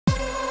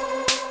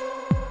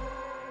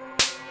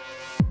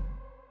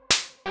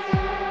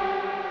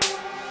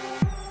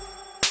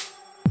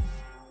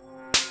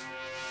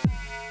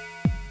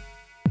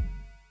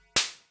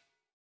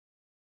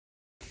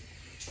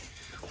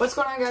What's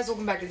going on, guys?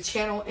 Welcome back to the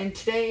channel, and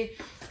today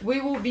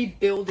we will be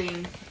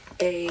building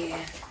a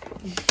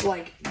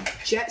like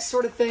jet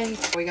sort of thing.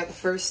 We got the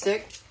first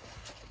stick,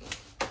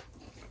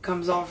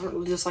 comes off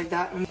just like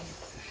that.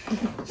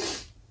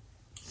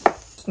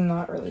 It's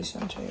not really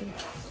centered.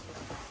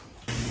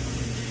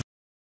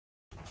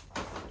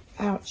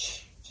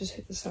 Ouch, just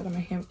hit the side of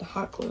my hand with the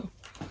hot glue.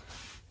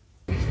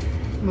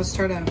 Let's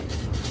try to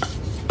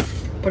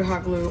put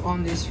hot glue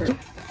on this first.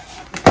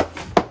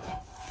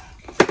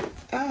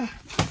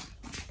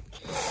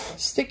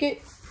 Stick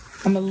it.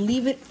 I'm gonna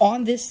leave it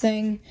on this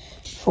thing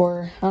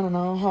for, I don't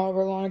know,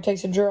 however long it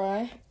takes to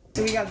dry.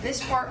 So we got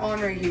this part on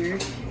right here.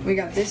 We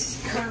got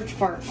this curved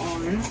part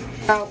on.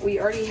 Now we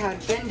already had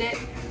bend it.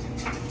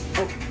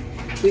 Oh,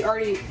 we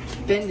already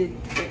bended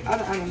it. I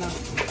don't know.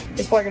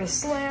 It's probably gonna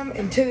slam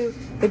into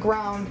the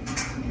ground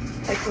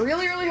like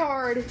really, really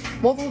hard,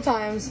 multiple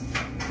times.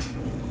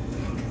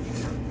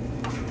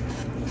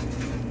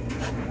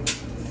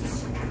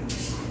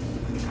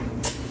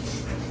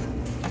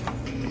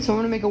 So I'm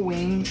gonna make a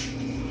wing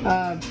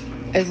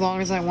as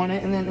long as I want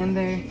it, and then in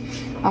there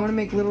I'm gonna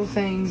make little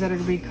things that are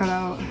gonna be cut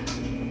out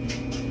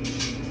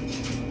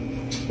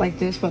like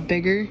this but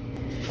bigger,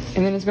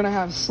 and then it's gonna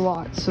have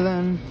slots. So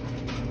then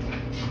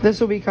this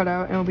will be cut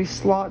out and it'll be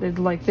slotted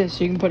like this,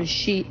 so you can put a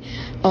sheet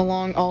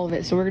along all of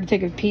it. So we're gonna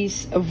take a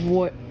piece of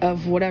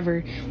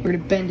whatever, we're gonna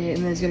bend it,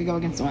 and then it's gonna go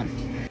against the one.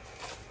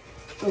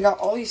 We got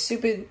all these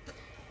stupid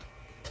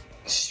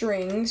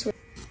strings. That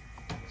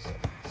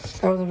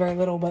wasn't very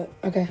little, but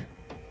okay.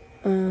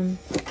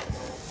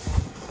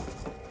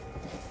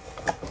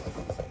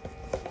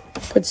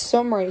 Put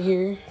some right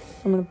here.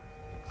 And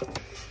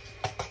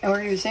we're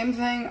gonna do the same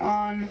thing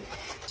on,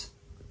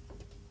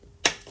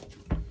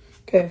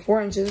 okay,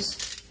 4 inches.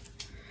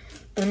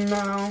 And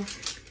now,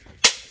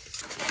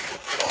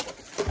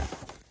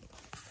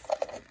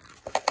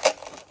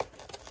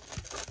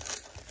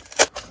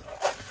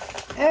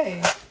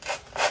 hey.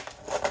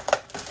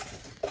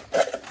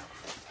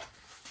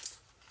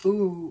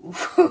 Ooh.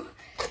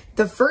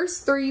 The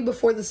first 3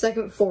 before the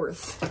second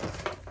 4th.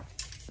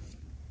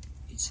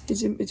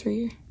 It's right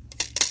here.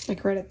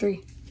 Like right at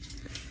 3.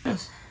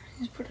 Yes.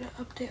 Just put an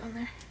update on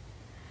there.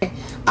 Okay.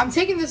 I'm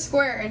taking this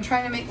square and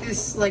trying to make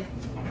this like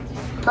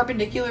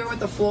perpendicular with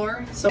the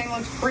floor. So it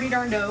looks pretty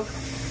darn dope.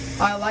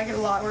 I like it a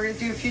lot. We're gonna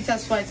do a few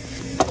test flights.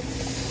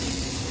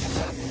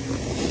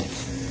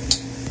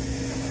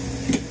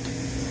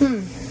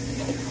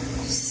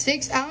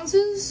 6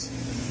 ounces?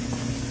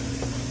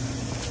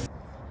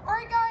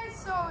 Alright guys,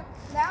 so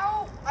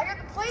now I got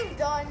the plane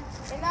done,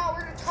 and now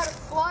we're gonna try to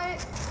fly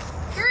it.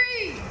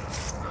 3,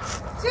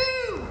 2,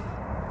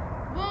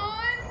 1.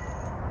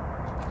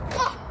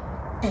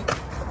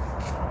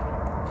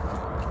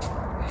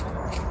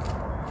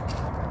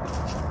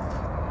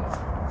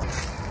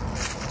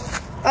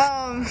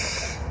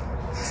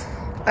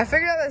 I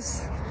figured out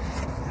this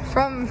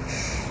from,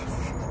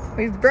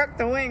 we broke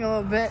the wing a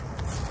little bit.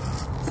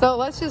 So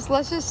let's just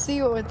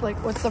see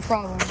what's the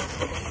problem.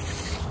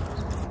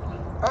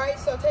 All right,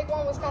 so take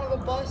 1 was kind of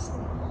a bust.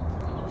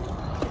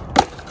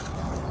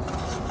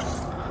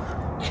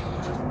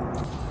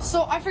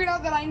 So I figured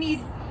out that I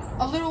need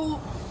a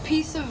little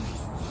piece of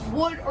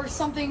wood or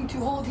something to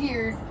hold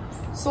here,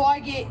 so I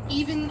get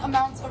even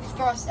amounts of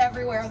thrust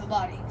everywhere on the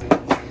body.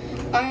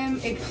 I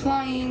am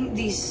applying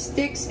these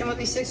sticks, and what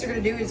these sticks are gonna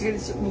do is okay.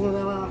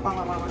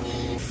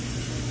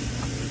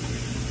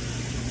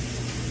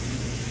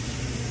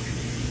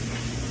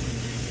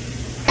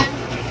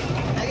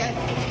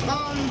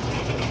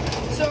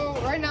 So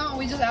right now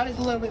we just added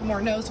a little bit more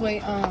nose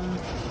weight.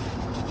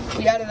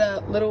 We added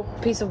a little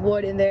piece of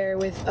wood in there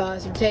with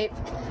some tape.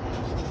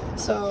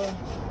 So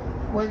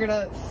we're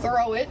gonna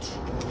throw it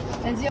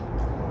and see.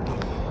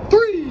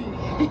 3,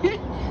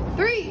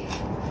 3,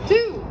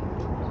 2,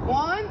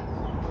 1.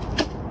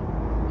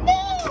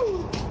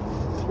 No!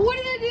 What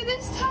did I do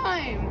this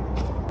time?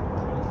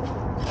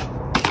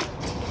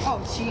 Oh,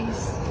 jeez.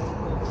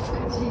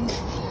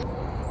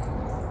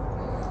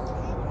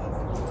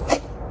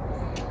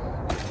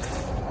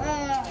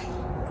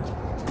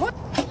 What?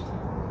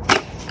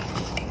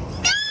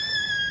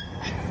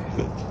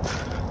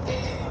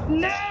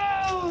 No!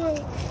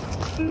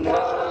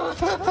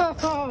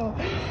 No!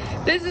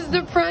 This is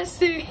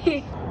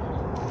depressing.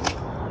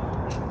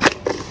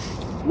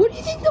 What do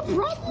you think the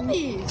problem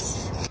is?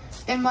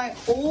 In my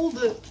old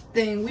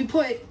thing, we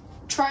put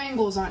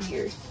triangles on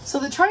here. So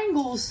the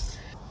triangles,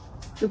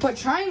 we put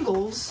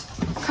triangles,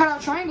 cut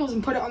out triangles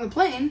and put it on the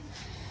plane,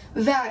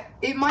 that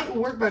it might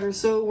work better.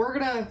 So we're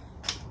gonna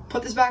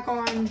put this back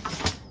on,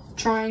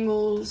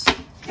 triangles,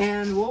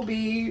 and we'll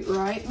be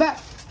right back.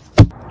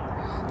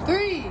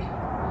 3,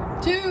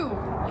 2,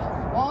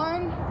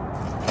 1.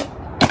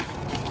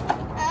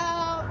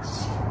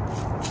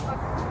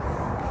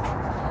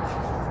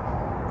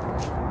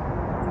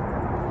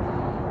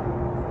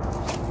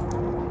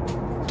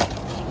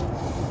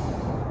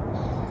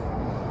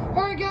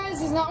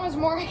 There's not much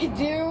more I could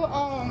do.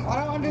 I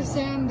don't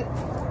understand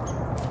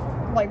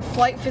like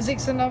flight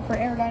physics enough or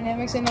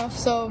aerodynamics enough,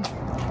 so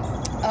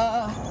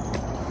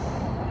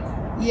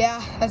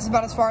Yeah, that's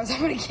about as far as I'm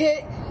gonna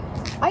get.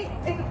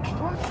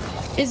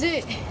 Is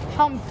it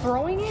how I'm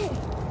throwing it?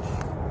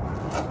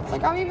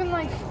 Like, I'm even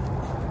like,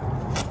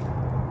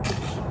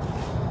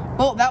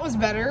 well, that was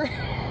better.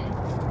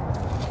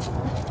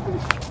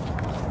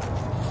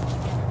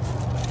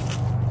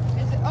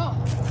 Is it? Oh,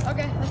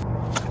 okay.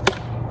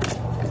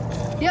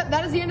 Yep,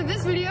 that is the end of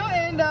this video,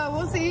 and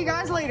we'll see you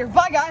guys later.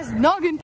 Bye, guys. Noggin.